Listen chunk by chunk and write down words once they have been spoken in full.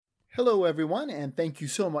Hello, everyone, and thank you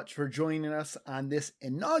so much for joining us on this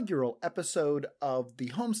inaugural episode of the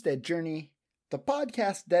Homestead Journey, the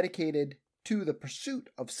podcast dedicated to the pursuit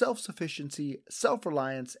of self-sufficiency,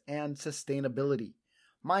 self-reliance, and sustainability.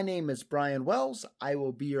 My name is Brian Wells. I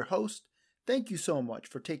will be your host. Thank you so much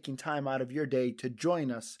for taking time out of your day to join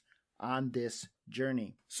us on this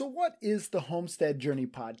journey. So what is the Homestead Journey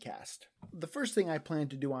podcast? The first thing I plan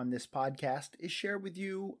to do on this podcast is share with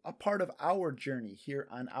you a part of our journey here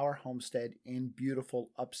on our homestead in beautiful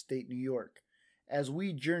upstate New York as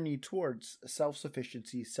we journey towards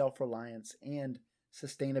self-sufficiency, self-reliance, and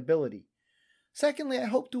sustainability. Secondly, I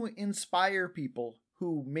hope to inspire people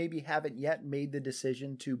who maybe haven't yet made the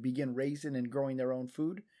decision to begin raising and growing their own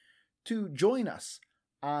food to join us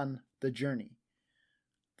on the journey.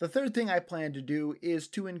 The third thing I plan to do is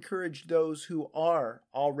to encourage those who are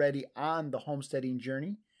already on the homesteading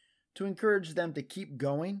journey, to encourage them to keep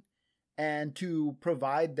going and to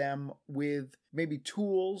provide them with maybe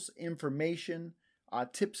tools, information,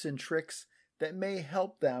 tips and tricks that may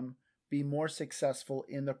help them be more successful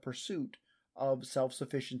in the pursuit of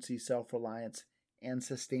self-sufficiency, self-reliance, and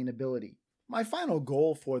sustainability. My final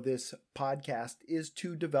goal for this podcast is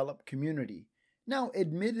to develop community. Now,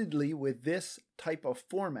 admittedly, with this type of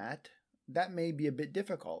format, that may be a bit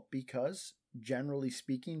difficult because, generally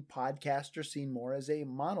speaking, podcasts are seen more as a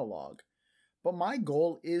monologue. But my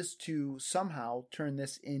goal is to somehow turn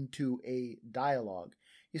this into a dialogue.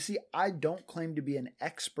 You see, I don't claim to be an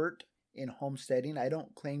expert in homesteading. I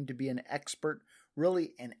don't claim to be an expert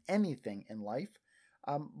really in anything in life.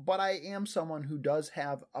 But I am someone who does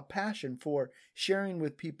have a passion for sharing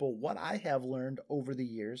with people what I have learned over the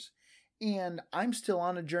years. And I'm still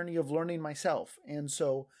on a journey of learning myself. And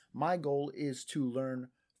so my goal is to learn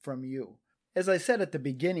from you. As I said at the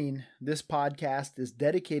beginning, this podcast is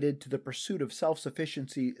dedicated to the pursuit of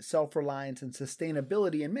self-sufficiency, self-reliance, and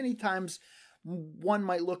sustainability. And many times one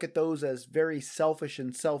might look at those as very selfish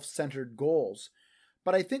and self-centered goals.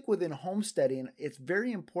 But I think within homesteading, it's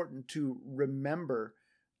very important to remember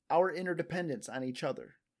our interdependence on each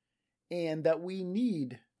other and that we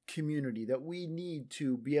need community, that we need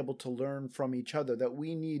to be able to learn from each other, that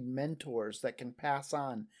we need mentors that can pass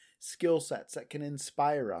on skill sets that can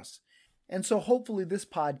inspire us. And so hopefully this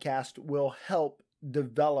podcast will help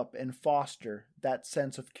develop and foster that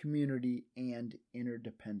sense of community and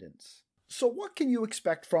interdependence. So what can you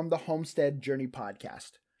expect from the Homestead Journey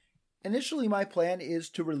podcast? Initially, my plan is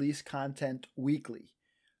to release content weekly.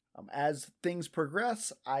 As things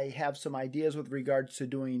progress, I have some ideas with regards to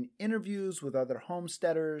doing interviews with other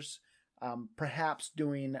homesteaders, perhaps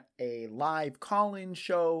doing a live call-in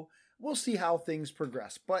show. We'll see how things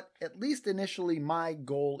progress, but at least initially my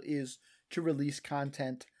goal is to release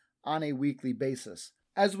content on a weekly basis.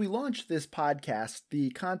 As we launch this podcast,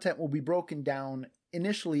 the content will be broken down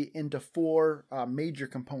initially into four major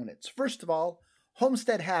components. First of all,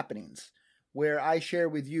 Homestead Happenings, where I share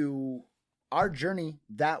with you our journey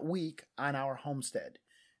that week on our homestead.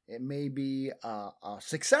 It may be a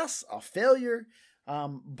success, a failure,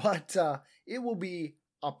 but it will be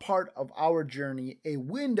a part of our journey, a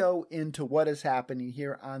window into what is happening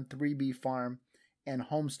here on 3B Farm and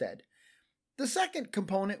Homestead. The second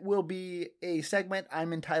component will be a segment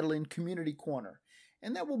I'm entitling Community Corner,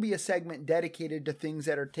 and that will be a segment dedicated to things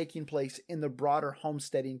that are taking place in the broader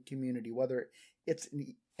homesteading community, whether it's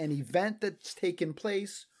an event that's taken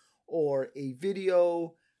place or a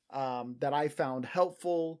video that I found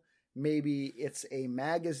helpful. Maybe it's a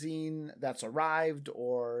magazine that's arrived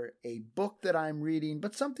or a book that I'm reading,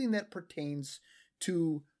 but something that pertains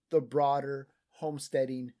to the broader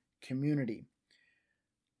homesteading community.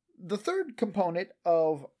 The third component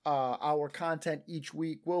of our content each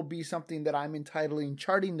week will be something that I'm entitling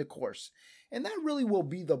Charting the Course, and that really will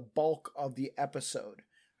be the bulk of the episode.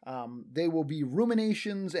 They will be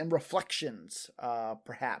ruminations and reflections,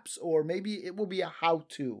 perhaps, or maybe it will be a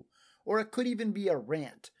how-to, or it could even be a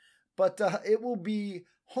rant. But it will be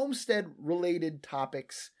homestead-related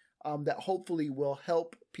topics that hopefully will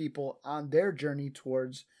help people on their journey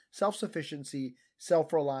towards self-sufficiency,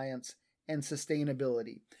 self-reliance, and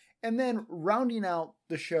sustainability. And then rounding out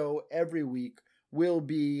the show every week will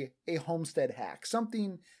be a homestead hack,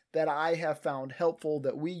 something that I have found helpful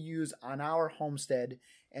that we use on our homestead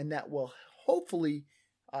and that will hopefully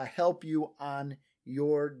help you on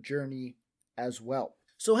your journey as well.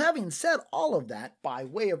 So having said all of that by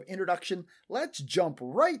way of introduction, let's jump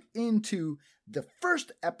right into the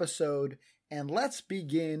first episode and let's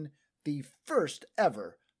begin the first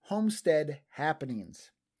ever Homestead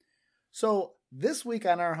Happenings. So this week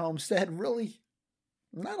on our homestead, really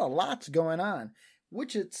not a lot's going on,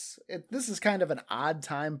 which this is kind of an odd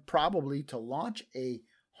time probably to launch a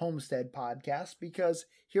Homestead podcast, because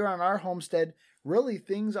here on our homestead, really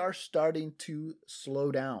things are starting to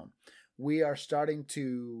slow down. We are starting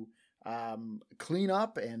to clean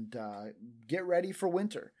up and get ready for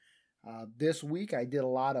winter. This week I did a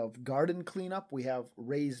lot of garden cleanup. We have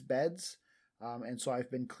raised beds, and so I've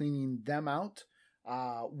been cleaning them out.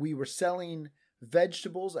 We were selling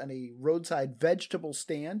vegetables on a roadside vegetable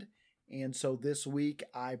stand, and so this week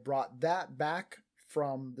I brought that back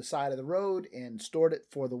from the side of the road and stored it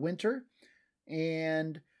for the winter.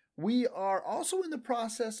 And we are also in the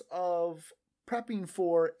process of prepping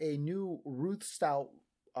for a new Ruth Stout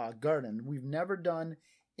garden. We've never done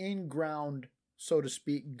in-ground, so to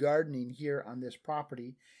speak, gardening here on this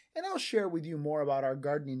property. And I'll share with you more about our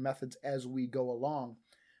gardening methods as we go along,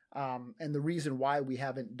 and the reason why we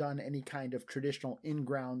haven't done any kind of traditional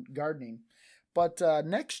in-ground gardening. But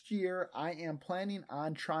next year, I am planning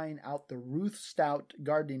on trying out the Ruth Stout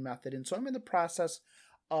gardening method. And so I'm in the process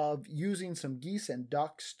of using some geese and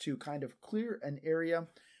ducks to kind of clear an area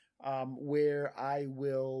where I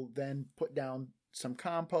will then put down some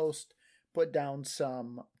compost, put down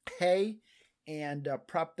some hay, and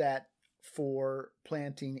prep that for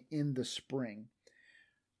planting in the spring.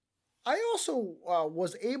 I also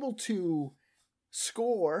was able to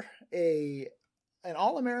score an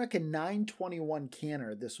All-American 921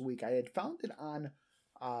 canner this week. I had found it on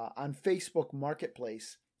Facebook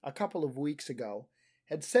Marketplace a couple of weeks ago.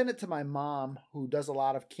 Had sent it to my mom, who does a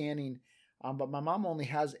lot of canning, but my mom only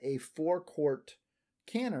has a 4-quart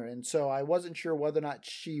canner, and so I wasn't sure whether or not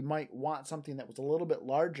she might want something that was a little bit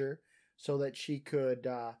larger so that she could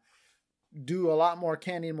do a lot more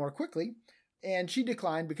canning more quickly. And she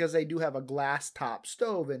declined because they do have a glass top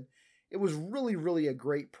stove, and it was really, really a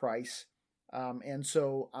great price. And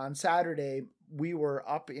so on Saturday, we were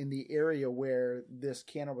up in the area where this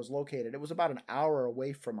canner was located. It was about an hour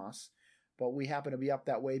away from us, but we happened to be up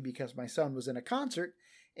that way because my son was in a concert.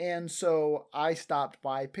 And so I stopped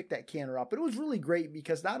by, picked that canner up. It was really great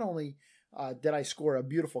because not only did I score a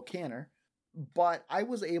beautiful canner, but I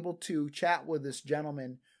was able to chat with this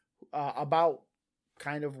gentleman about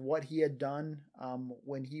kind of what he had done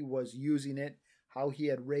when he was using it, how he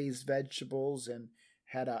had raised vegetables and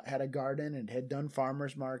had a garden and had done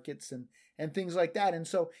farmers markets and things like that. And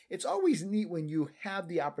so it's always neat when you have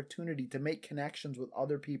the opportunity to make connections with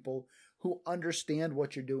other people who understand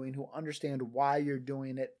what you're doing, who understand why you're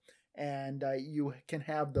doing it, and you can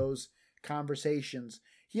have those conversations.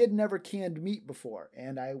 He had never canned meat before,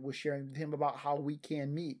 and I was sharing with him about how we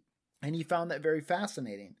can meat, and he found that very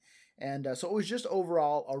fascinating. And so it was just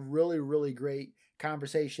overall a really, really great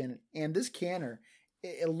conversation. And this canner,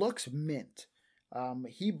 it looks mint.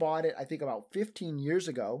 He bought it, I think, about 15 years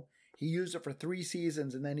ago. He used it for 3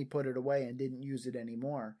 seasons, and then he put it away and didn't use it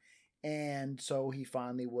anymore. And so he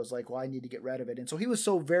finally was like, well, I need to get rid of it. And so he was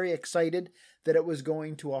so very excited that it was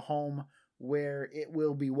going to a home where it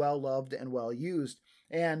will be well loved and well used.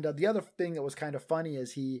 And the other thing that was kind of funny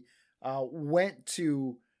is he went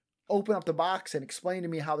to open up the box and explain to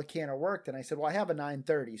me how the canner worked. And I said, well, I have a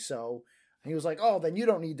 930. So he was like, oh, then you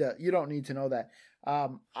don't need to know that.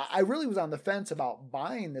 I really was on the fence about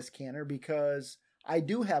buying this canner because I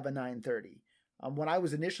do have a 930. When I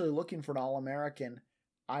was initially looking for an All-American,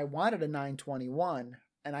 I wanted a 921,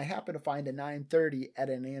 and I happened to find a 930 at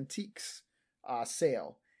an antiques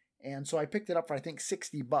sale. And so I picked it up for, I think,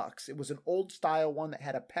 $60. It was an old style one that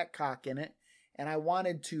had a petcock in it, and I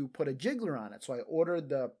wanted to put a jiggler on it. So I ordered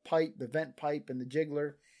the pipe, the vent pipe, and the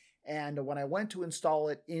jiggler. And when I went to install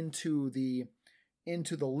it into the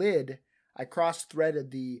lid, I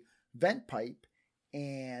cross-threaded the vent pipe,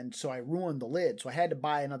 and so I ruined the lid. So I had to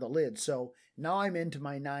buy another lid. So now I'm into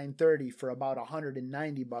my 930 for about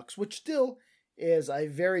 $190, which still is a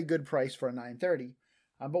very good price for a 930.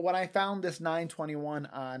 But when I found this 921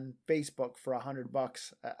 on Facebook for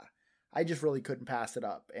 $100, I just really couldn't pass it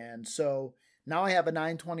up. And so now I have a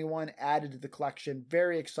 921 added to the collection.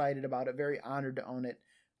 Very excited about it. Very honored to own it.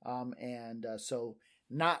 So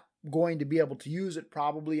not going to be able to use it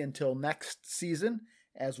probably until next season,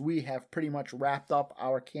 as we have pretty much wrapped up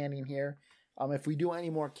our canning here. If we do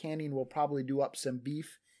any more canning, we'll probably do up some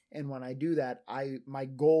beef. And when I do that, my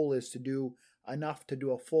goal is to do enough to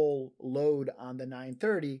do a full load on the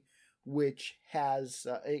 930, which has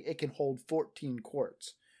it can hold 14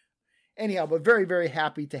 quarts. Anyhow, but very, very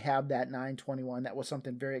happy to have that 921. That was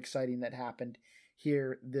something very exciting that happened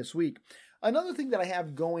here this week. Another thing that I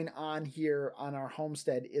have going on here on our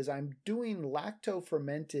homestead is I'm doing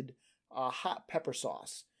lacto-fermented hot pepper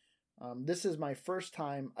sauce. This is my first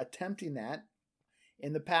time attempting that.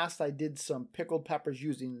 In the past, I did some pickled peppers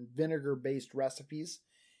using vinegar-based recipes,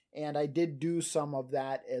 and I did do some of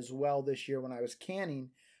that as well this year when I was canning.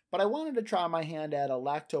 but I wanted to try my hand at a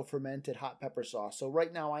lacto-fermented hot pepper sauce. So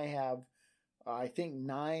right now I have, I think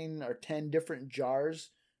 9 or 10 different jars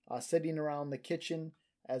sitting around the kitchen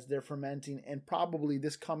as they're fermenting, and probably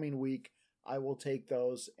this coming week I will take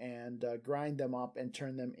those and grind them up and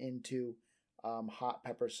turn them into hot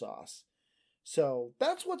pepper sauce. So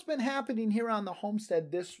that's what's been happening here on the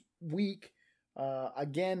homestead this week.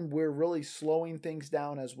 Again, we're really slowing things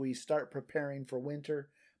down as we start preparing for winter.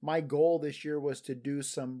 My goal this year was to do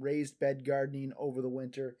some raised bed gardening over the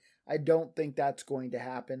winter. I don't think that's going to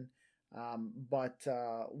happen, but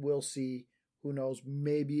we'll see. Who knows?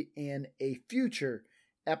 Maybe in a future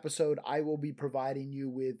episode, I will be providing you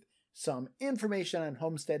with some information on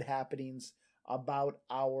homestead happenings about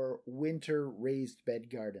our winter raised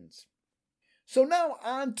bed gardens. So now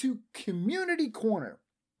on to Community Corner.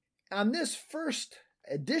 On this first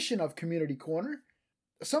edition of Community Corner,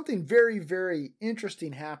 something very, very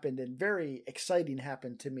interesting happened and very exciting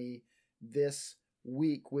happened to me this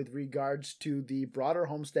week with regards to the broader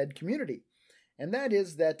homestead community. And that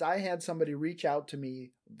is that I had somebody reach out to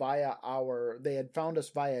me they had found us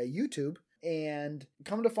via YouTube, and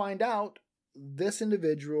come to find out, this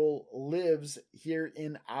individual lives here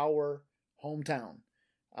in our hometown.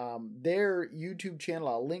 Their YouTube channel,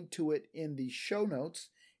 I'll link to it in the show notes,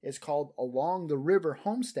 is called Along the River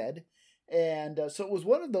Homestead. And so it was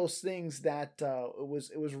one of those things that it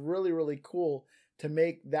was really, really cool to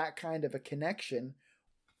make that kind of a connection.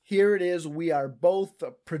 Here it is, we are both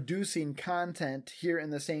producing content here in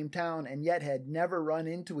the same town and yet had never run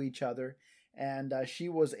into each other. And she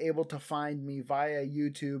was able to find me via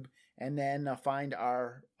YouTube and then find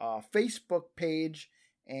our Facebook page.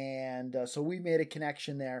 And so we made a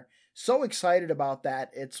connection there. So excited about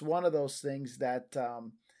that. It's one of those things that,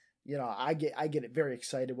 I get very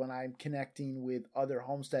excited when I'm connecting with other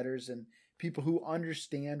homesteaders and people who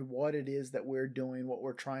understand what it is that we're doing, what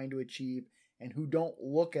we're trying to achieve, and who don't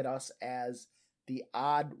look at us as the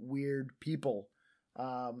odd, weird people.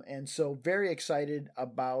 And so very excited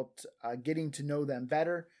about getting to know them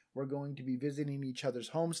better. We're going to be visiting each other's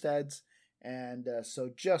homesteads. And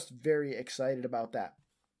so just very excited about that.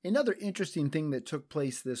 Another interesting thing that took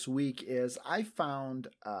place this week is I found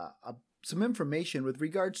some information with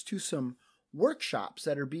regards to some workshops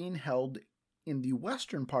that are being held in the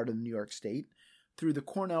western part of New York State through the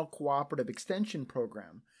Cornell Cooperative Extension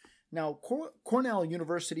Program. Now, Cornell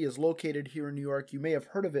University is located here in New York. You may have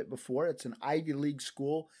heard of it before. It's an Ivy League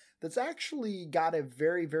school that's actually got a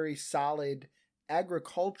very, very solid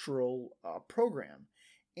agricultural program.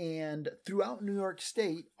 And throughout New York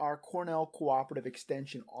State are Cornell Cooperative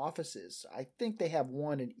Extension offices. I think they have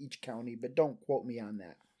one in each county, but don't quote me on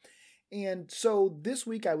that. And so this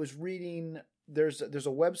week I was reading, there's a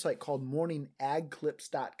website called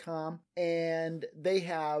morningagclips.com, and they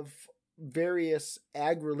have various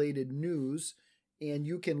ag-related news, and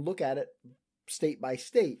you can look at it state by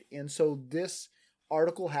state. And so this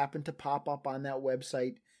article happened to pop up on that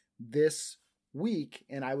website this week,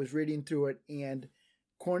 and I was reading through it, and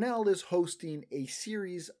Cornell is hosting a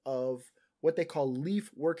series of what they call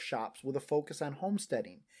leaf workshops with a focus on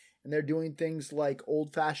homesteading. And they're doing things like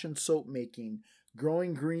old-fashioned soap making,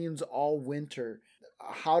 growing greens all winter,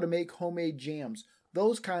 how to make homemade jams,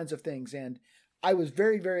 those kinds of things. And I was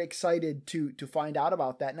very, very excited to find out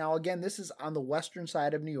about that. Now, again, this is on the western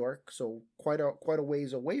side of New York, so quite a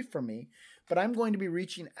ways away from me. But I'm going to be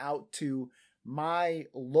reaching out to my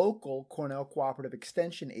local Cornell Cooperative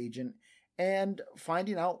Extension agent and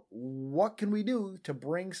finding out what can we do to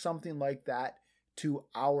bring something like that to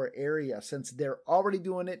our area. Since they're already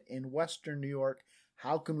doing it in western New York,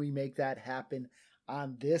 how can we make that happen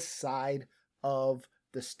on this side of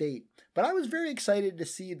the state? But I was very excited to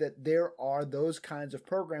see that there are those kinds of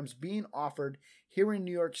programs being offered here in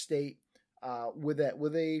New York State with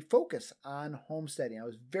a focus on homesteading. I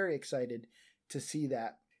was very excited to see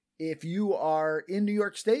that. If you are in New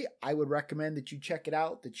York State, I would recommend that you check it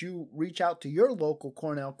out, that you reach out to your local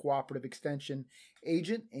Cornell Cooperative Extension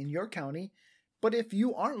agent in your county. But if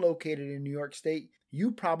you aren't located in New York State,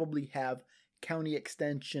 you probably have county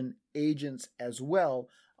extension agents as well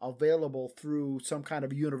available through some kind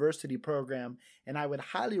of university program. And I would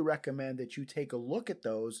highly recommend that you take a look at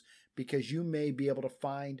those, because you may be able to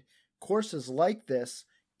find courses like this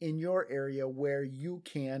in your area where you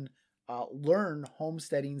can learn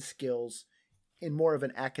homesteading skills in more of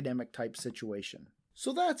an academic type situation.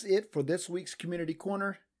 So that's it for this week's Community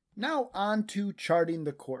Corner. Now on to Charting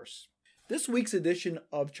the Course. This week's edition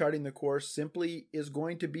of Charting the Course simply is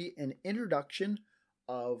going to be an introduction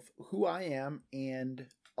of who I am and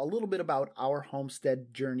a little bit about our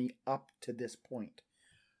homestead journey up to this point.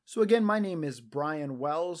 So again, my name is Brian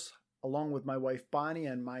Wells. Along with my wife Bonnie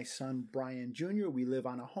and my son Brian Jr., we live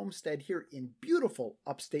on a homestead here in beautiful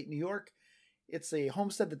upstate New York. It's a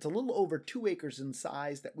homestead that's a little over 2 acres in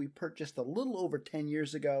size that we purchased a little over 10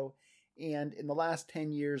 years ago. And in the last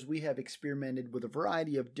 10 years, we have experimented with a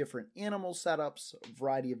variety of different animal setups, a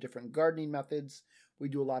variety of different gardening methods. We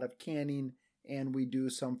do a lot of canning and we do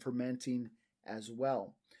some fermenting as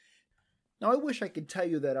well. Now, I wish I could tell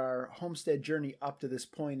you that our homestead journey up to this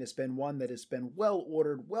point has been one that has been well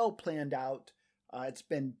ordered, well planned out. It's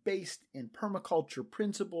been based in permaculture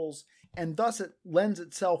principles, and thus it lends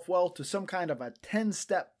itself well to some kind of a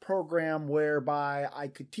 10-step program whereby I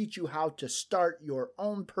could teach you how to start your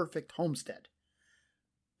own perfect homestead.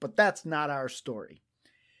 But that's not our story.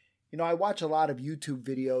 You know, I watch a lot of YouTube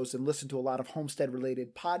videos and listen to a lot of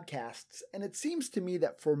homestead-related podcasts, and it seems to me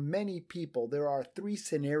that for many people, there are 3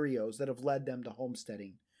 scenarios that have led them to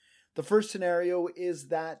homesteading. The first scenario is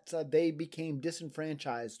that they became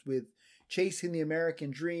disenfranchised with chasing the American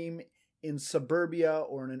dream in suburbia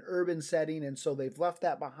or in an urban setting, and so they've left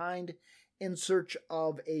that behind in search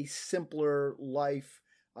of a simpler life,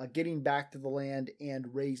 getting back to the land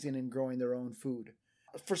and raising and growing their own food.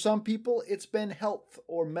 For some people, it's been health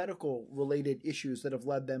or medical related issues that have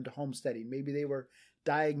led them to homesteading. Maybe they were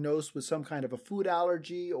diagnosed with some kind of a food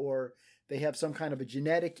allergy, or they have some kind of a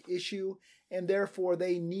genetic issue, and therefore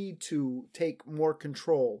they need to take more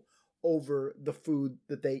control over the food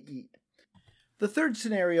that they eat. The third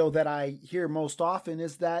scenario that I hear most often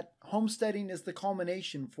is that homesteading is the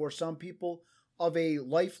culmination for some people of a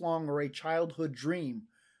lifelong or a childhood dream,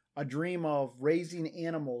 a dream of raising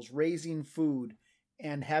animals, raising food,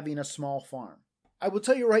 and having a small farm. I will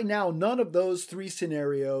tell you right now, none of those 3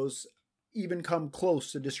 scenarios even come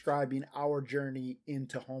close to describing our journey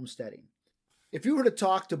into homesteading. If you were to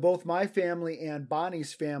talk to both my family and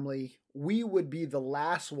Bonnie's family, we would be the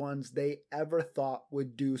last ones they ever thought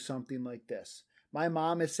would do something like this. My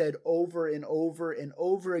mom has said over and over and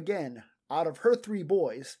over again, out of her 3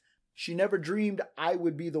 boys, she never dreamed I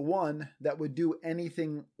would be the one that would do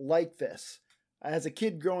anything like this. As a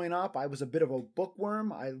kid growing up, I was a bit of a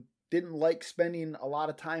bookworm. I didn't like spending a lot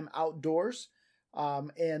of time outdoors.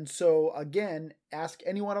 And so again, ask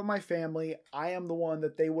anyone of my family, I am the one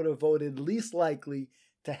that they would have voted least likely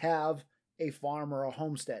to have a farm or a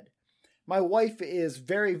homestead. My wife is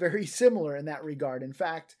very, very similar in that regard. In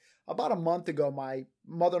fact, about a month ago, my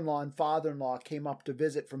mother-in-law and father-in-law came up to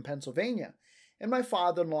visit from Pennsylvania. And my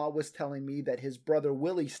father-in-law was telling me that his brother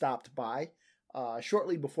Willie stopped by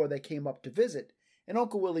shortly before they came up to visit. And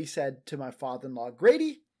Uncle Willie said to my father-in-law,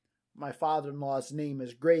 Grady, my father-in-law's name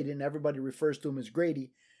is Grady, and everybody refers to him as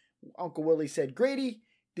Grady. Uncle Willie said, Grady,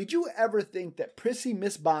 did you ever think that prissy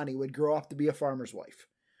Miss Bonnie would grow up to be a farmer's wife?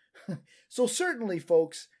 So certainly,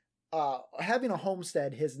 folks, having a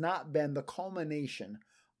homestead has not been the culmination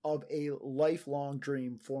of a lifelong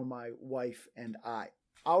dream for my wife and I.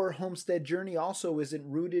 Our homestead journey also isn't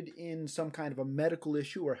rooted in some kind of a medical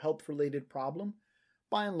issue or health-related problem.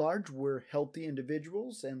 By and large, we're healthy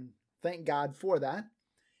individuals, and thank God for that.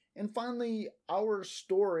 And finally, our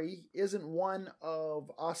story isn't one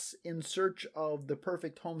of us in search of the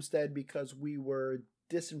perfect homestead because we were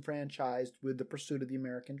disenfranchised with the pursuit of the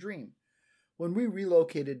American dream. When we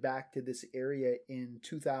relocated back to this area in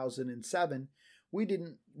 2007, we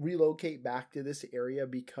didn't relocate back to this area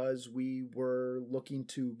because we were looking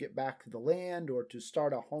to get back to the land or to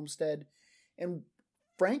start a homestead. And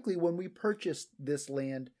frankly, when we purchased this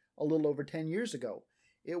land a little over 10 years ago,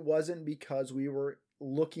 it wasn't because we were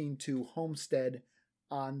looking to homestead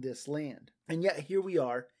on this land. And yet here we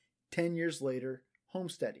are, 10 years later,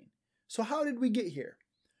 homesteading. So how did we get here?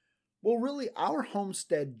 Well, really, our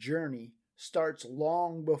homestead journey starts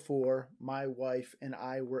long before my wife and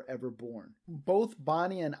I were ever born. Both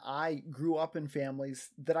Bonnie and I grew up in families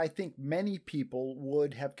that I think many people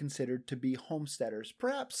would have considered to be homesteaders,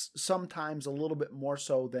 perhaps sometimes a little bit more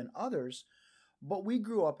so than others, but we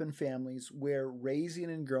grew up in families where raising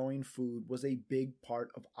and growing food was a big part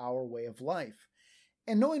of our way of life.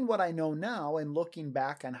 And knowing what I know now and looking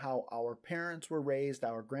back on how our parents were raised,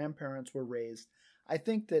 our grandparents were raised, I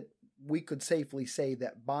think that we could safely say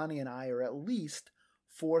that Bonnie and I are at least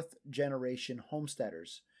 4th generation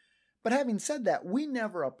homesteaders. But having said that, we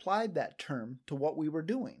never applied that term to what we were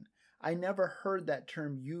doing. I never heard that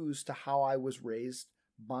term used to how I was raised.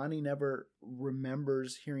 Bonnie never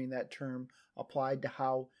remembers hearing that term applied to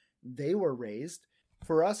how they were raised.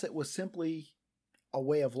 For us, it was simply a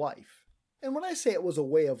way of life. And when I say it was a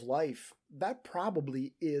way of life, that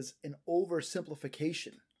probably is an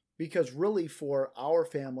oversimplification. Because really for our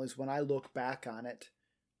families, when I look back on it,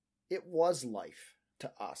 it was life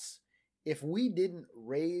to us. If we didn't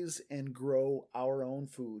raise and grow our own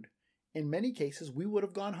food, in many cases, we would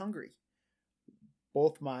have gone hungry.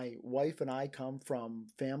 Both my wife and I come from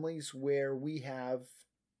families where we have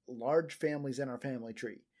large families in our family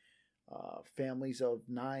tree, families of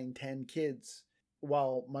 9, 10 kids.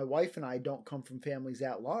 While my wife and I don't come from families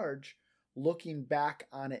that large, looking back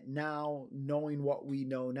on it now, knowing what we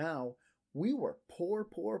know now, we were poor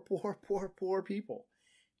people.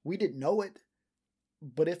 We didn't know it,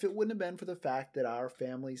 but if it wouldn't have been for the fact that our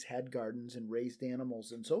families had gardens and raised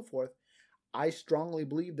animals and so forth, I strongly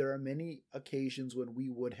believe there are many occasions when we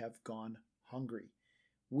would have gone hungry.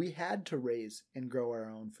 We had to raise and grow our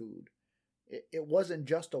own food. It wasn't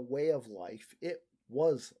just a way of life, it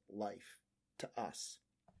was life to us.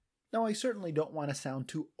 Now, I certainly don't want to sound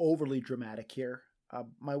too overly dramatic here.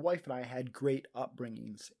 My wife and I had great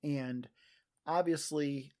upbringings, and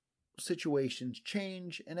obviously situations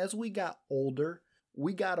change, and as we got older,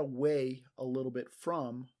 we got away a little bit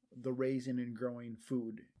from the raising and growing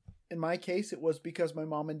food. In my case, it was because my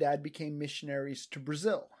mom and dad became missionaries to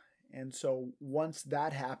Brazil. And so once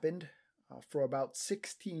that happened, for about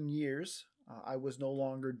 16 years, I was no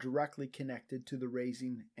longer directly connected to the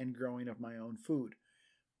raising and growing of my own food.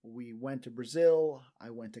 We went to Brazil, I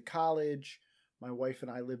went to college, my wife and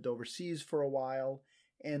I lived overseas for a while.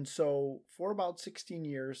 And so for about 16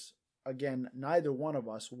 years, again, neither one of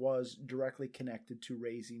us was directly connected to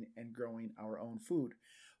raising and growing our own food.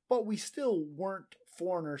 But we still weren't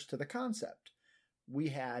foreigners to the concept. We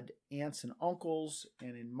had aunts and uncles,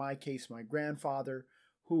 and in my case, my grandfather,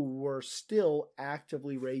 who were still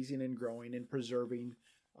actively raising and growing and preserving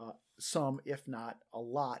some, if not a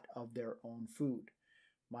lot, of their own food.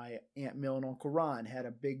 My Aunt Mill and Uncle Ron had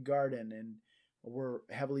a big garden and were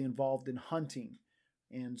heavily involved in hunting.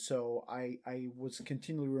 And so I was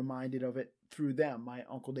continually reminded of it through them. My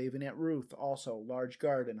Uncle Dave and Aunt Ruth, also large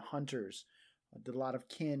garden, hunters, did a lot of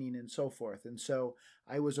canning and so forth. And so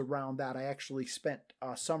I was around that. I actually spent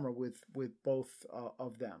summer with both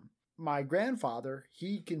of them. My grandfather,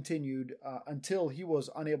 he continued until he was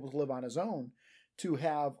unable to live on his own to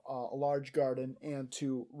have a large garden and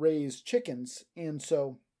to raise chickens. And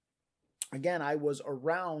so, again, I was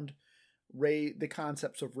around the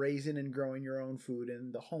concepts of raising and growing your own food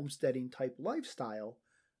and the homesteading type lifestyle,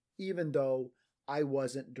 even though I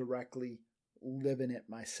wasn't directly living it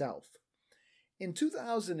myself. In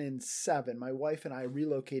 2007, my wife and I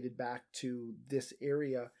relocated back to this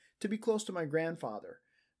area to be close to my grandfather.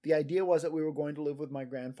 The idea was that we were going to live with my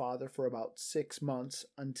grandfather for about 6 months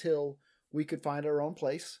until we could find our own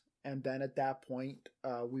place. And then at that point,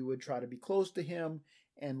 we would try to be close to him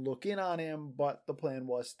and look in on him. But the plan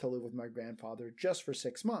was to live with my grandfather just for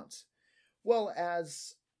 6 months. Well,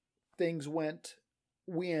 as things went,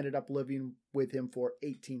 we ended up living with him for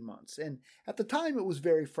 18 months. And at the time, it was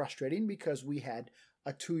very frustrating because we had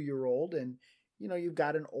a 2-year-old and, you've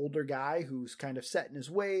got an older guy who's kind of set in his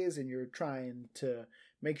ways and you're trying to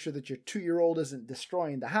make sure that your 2-year-old isn't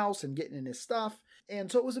destroying the house and getting in his stuff.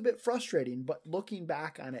 And so it was a bit frustrating, but looking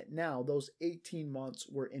back on it now, those 18 months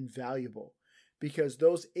were invaluable because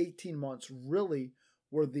those 18 months really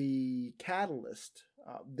were the catalyst.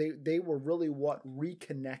 They were really what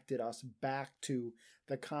reconnected us back to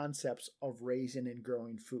the concepts of raising and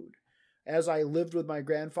growing food. As I lived with my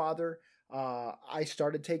grandfather, I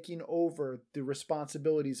started taking over the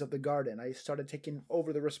responsibilities of the garden. I started taking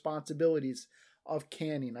over the responsibilities of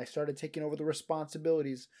canning. I started taking over the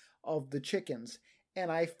responsibilities of the chickens. And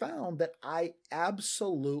I found that I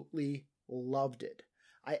absolutely loved it.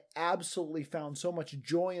 I absolutely found so much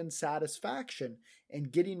joy and satisfaction in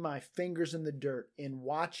getting my fingers in the dirt, in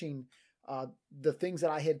watching the things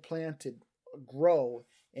that I had planted grow,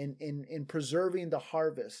 in preserving the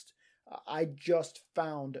harvest. I just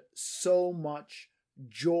found so much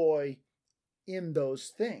joy in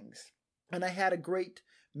those things. And I had a great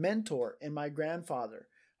mentor in my grandfather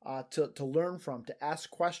to learn from, to ask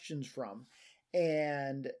questions from.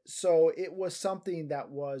 And so it was something that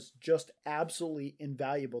was just absolutely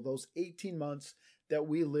invaluable. Those 18 months that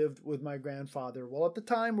we lived with my grandfather, well, at the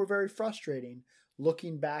time were very frustrating.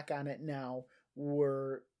 Looking back on it now,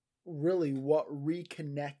 were really what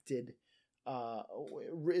reconnected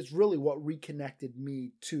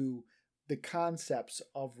me to the concepts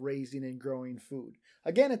of raising and growing food.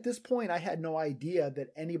 Again, at this point, I had no idea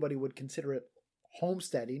that anybody would consider it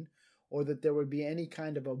homesteading or that there would be any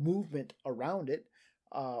kind of a movement around it.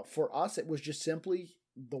 For us, it was just simply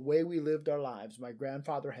the way we lived our lives. My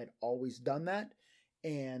grandfather had always done that,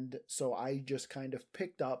 and so I just kind of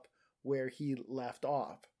picked up where he left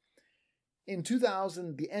off. In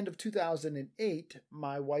the end of 2008,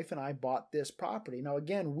 my wife and I bought this property. Now,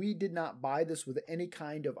 again, we did not buy this with any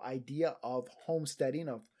kind of idea of homesteading,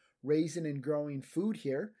 of raising and growing food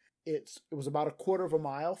here. It was about a quarter of a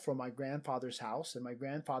mile from my grandfather's house, and my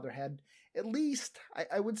grandfather had at least,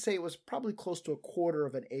 I would say it was probably close to a quarter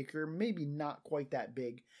of an acre, maybe not quite that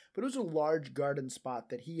big, but it was a large garden spot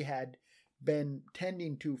that he had been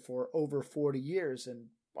tending to for over 40 years and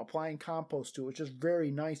applying compost to, which is very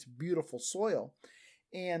nice, beautiful soil.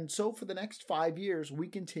 And so for the next 5 years, we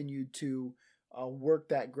continued to work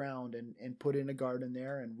that ground and put in a garden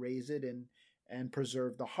there and raise it and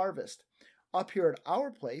preserve the harvest. Up here at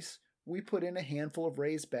our place, we put in a handful of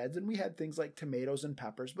raised beds, and we had things like tomatoes and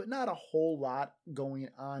peppers, but not a whole lot going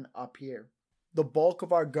on up here. The bulk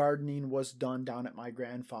of our gardening was done down at my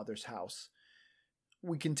grandfather's house.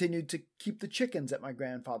 We continued to keep the chickens at my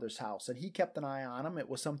grandfather's house, and he kept an eye on them. It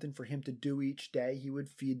was something for him to do each day. He would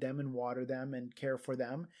feed them and water them and care for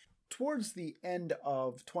them. Towards the end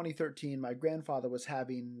of 2013, my grandfather was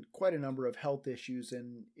having quite a number of health issues,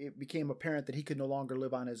 and it became apparent that he could no longer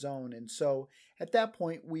live on his own. And so at that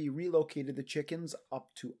point, we relocated the chickens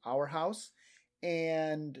up to our house,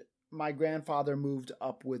 and my grandfather moved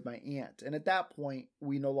up with my aunt. And at that point,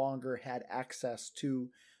 we no longer had access to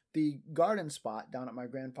the garden spot down at my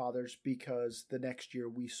grandfather's because the next year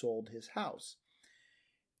we sold his house.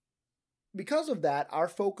 Because of that, our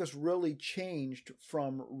focus really changed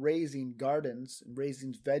from raising gardens and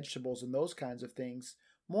raising vegetables and those kinds of things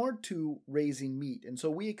more to raising meat. And so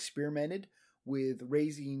we experimented with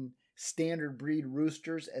raising standard breed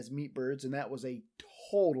roosters as meat birds, and that was a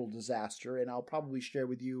total disaster. And I'll probably share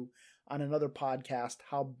with you on another podcast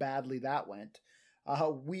how badly that went.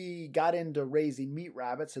 We got into raising meat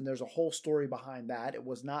rabbits, and there's a whole story behind that. It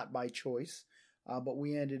was not by choice, but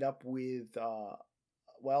we ended up with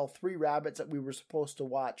 3 rabbits that we were supposed to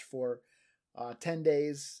watch for 10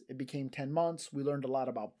 days. It became 10 months. We learned a lot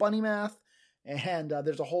about bunny math, and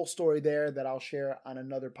there's a whole story there that I'll share on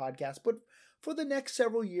another podcast. But for the next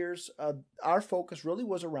several years, our focus really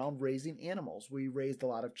was around raising animals. We raised a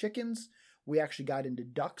lot of chickens. We actually got into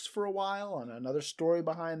ducks for a while, and another story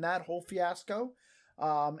behind that whole fiasco.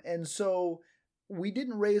 And so we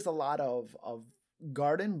didn't raise a lot of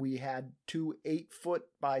garden. We had 2 8-foot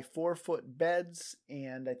by 4-foot beds,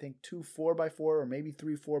 and I think 2 4x4 or maybe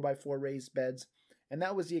 3 4x4 raised beds, and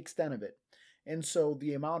that was the extent of it. And so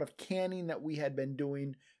the amount of canning that we had been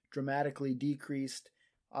doing dramatically decreased,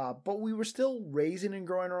 but we were still raising and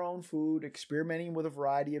growing our own food, experimenting with a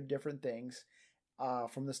variety of different things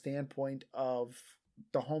from the standpoint of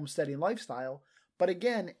the homesteading lifestyle, but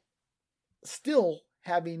again, still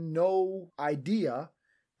having no idea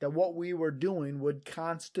that what we were doing would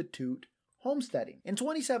constitute homesteading. In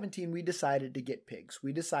 2017, we decided to get pigs.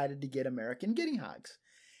 We decided to get American guinea hogs.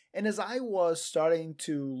 And as I was starting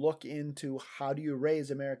to look into how do you raise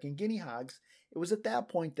American guinea hogs, it was at that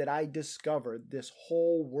point that I discovered this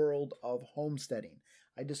whole world of homesteading.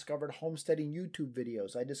 I discovered homesteading YouTube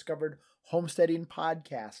videos. I discovered homesteading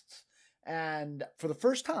podcasts. And for the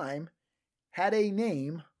first time, had a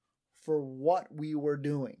name for what we were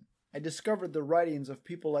doing. I discovered the writings of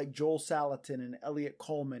people like Joel Salatin and Elliot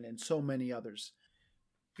Coleman and so many others.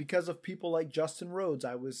 Because of people like Justin Rhodes,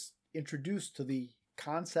 I was introduced to the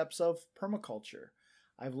concepts of permaculture.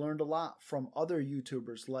 I've learned a lot from other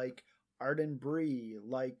YouTubers like Arden Bree,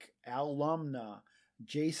 like Al Lumna,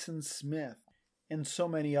 Jason Smith, and so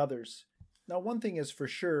many others. Now, one thing is for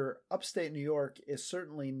sure, upstate New York is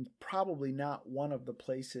certainly probably not one of the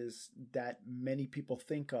places that many people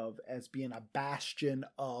think of as being a bastion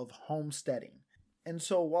of homesteading. And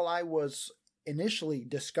so while I was initially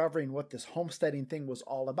discovering what this homesteading thing was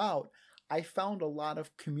all about, I found a lot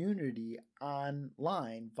of community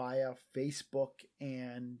online via Facebook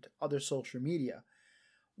and other social media.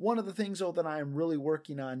 One of the things, though, that I'm really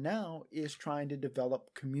working on now is trying to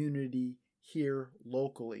develop community here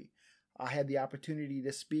locally. I had the opportunity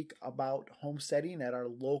to speak about homesteading at our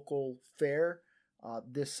local fair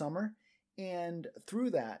this summer, and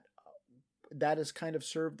through that has kind of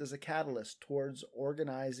served as a catalyst towards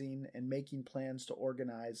organizing and making plans to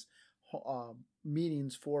organize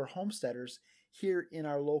meetings for homesteaders here in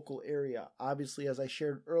our local area. Obviously, as I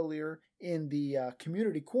shared earlier in the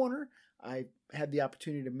community corner, I had the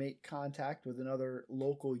opportunity to make contact with another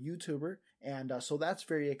local YouTuber, and so that's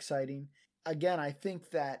very exciting. Again, I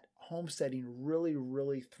think that homesteading really,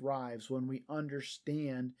 really thrives when we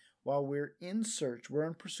understand while we're in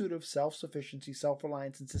pursuit of self-sufficiency,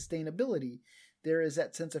 self-reliance, and sustainability, there is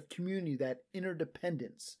that sense of community, that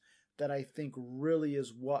interdependence that I think really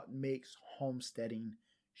is what makes homesteading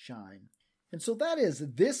shine. And so that is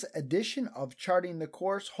this edition of Charting the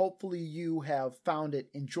Course. Hopefully you have found it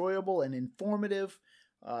enjoyable and informative.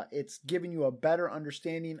 It's given you a better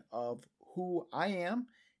understanding of who I am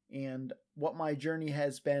and what my journey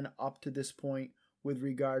has been up to this point with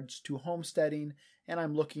regards to homesteading, and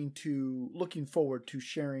I'm looking forward to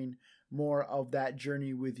sharing more of that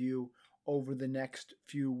journey with you over the next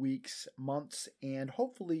few weeks, months, and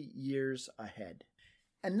hopefully years ahead.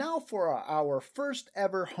 And now for our first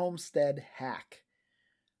ever homestead hack.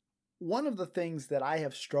 One of the things that I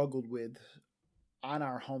have struggled with on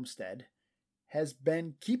our homestead has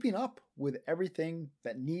been keeping up with everything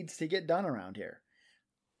that needs to get done around here.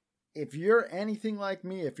 If you're anything like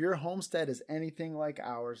me, if your homestead is anything like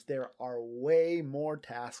ours, there are way more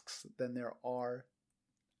tasks than there are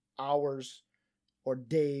hours or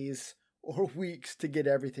days or weeks to get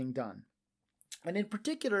everything done. And in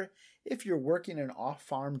particular, if you're working an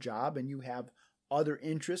off-farm job and you have other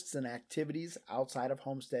interests and activities outside of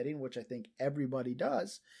homesteading, which I think everybody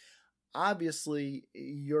does, obviously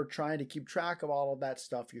you're trying to keep track of all of that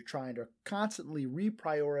stuff. You're trying to constantly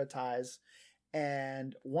reprioritize.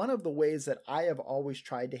 And one of the ways that I have always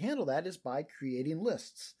tried to handle that is by creating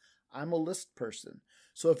lists. I'm a list person.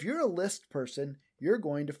 So if you're a list person, you're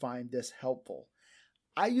going to find this helpful.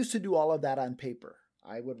 I used to do all of that on paper.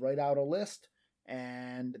 I would write out a list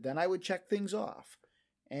and then I would check things off.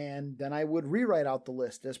 And then I would rewrite out the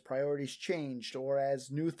list as priorities changed or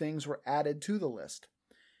as new things were added to the list.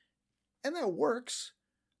 And that works,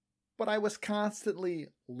 but I was constantly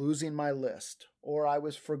losing my list, or I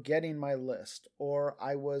was forgetting my list, or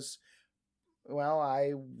I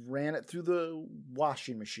ran it through the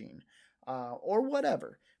washing machine, or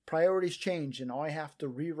whatever. Priorities change, and now I have to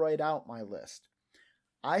rewrite out my list.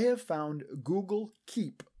 I have found Google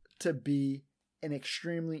Keep to be an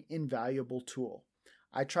extremely invaluable tool.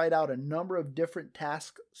 I tried out a number of different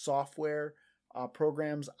task software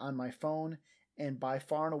programs on my phone, and by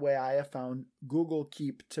far and away, I have found Google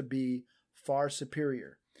Keep to be far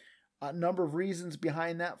superior. A number of reasons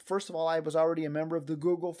behind that. First of all, I was already a member of the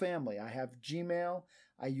Google family. I have Gmail,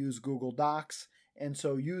 I use Google Docs, and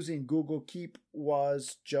so using Google Keep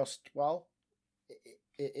was just,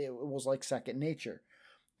 it was like second nature.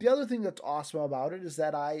 The other thing that's awesome about it is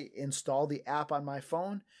that I install the app on my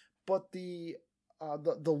phone, but the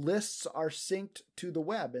lists are synced to the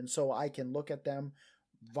web, and so I can look at them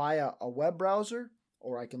via a web browser,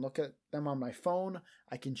 or I can look at them on my phone.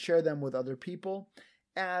 I can share them with other people.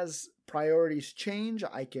 As priorities change,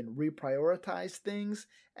 I can reprioritize things.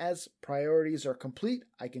 As priorities are complete,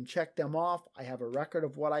 I can check them off. I have a record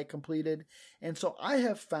of what I completed. And so I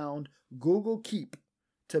have found Google Keep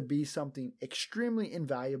to be something extremely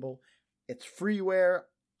invaluable. It's freeware.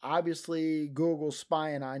 Obviously, Google's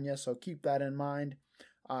spying on you, so keep that in mind.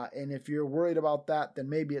 And if you're worried about that, then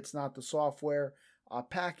maybe it's not the software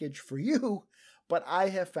package for you, but I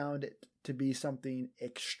have found it to be something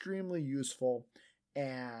extremely useful,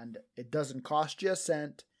 and it doesn't cost you a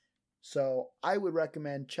cent. So I would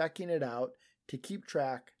recommend checking it out to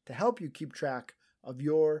help you keep track of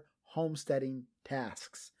your homesteading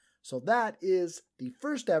tasks. So that is the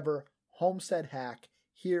first ever homestead hack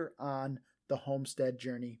here on the Homestead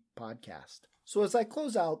Journey podcast. So as I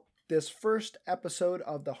close out this first episode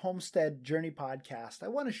of the Homestead Journey podcast, I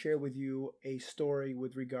want to share with you a story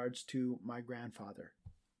with regards to my grandfather.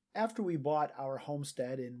 After we bought our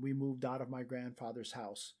homestead and we moved out of my grandfather's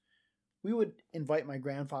house, we would invite my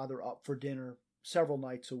grandfather up for dinner several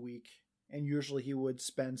nights a week, and usually he would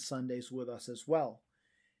spend Sundays with us as well.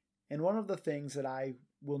 And one of the things that I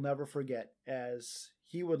will never forget, as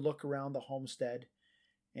he would look around the homestead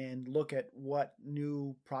and look at what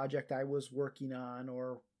new project I was working on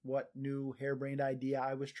or what new harebrained idea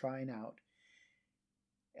I was trying out.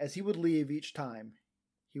 As he would leave each time,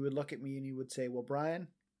 he would look at me and he would say, "Well, Brian,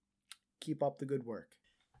 keep up the good work."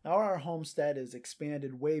 Now our homestead is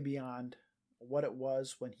expanded way beyond what it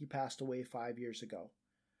was when he passed away 5 years ago.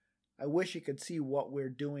 I wish you could see what we're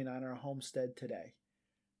doing on our homestead today.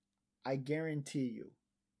 I guarantee you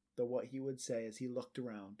that what he would say as he looked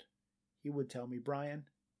around, he would tell me, "Brian,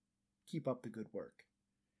 keep up the good work."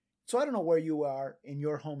 So I don't know where you are in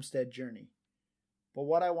your homestead journey, but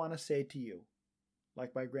what I want to say to you,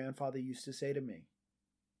 like my grandfather used to say to me,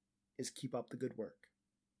 is keep up the good work.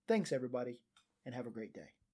 Thanks, everybody, and have a great day.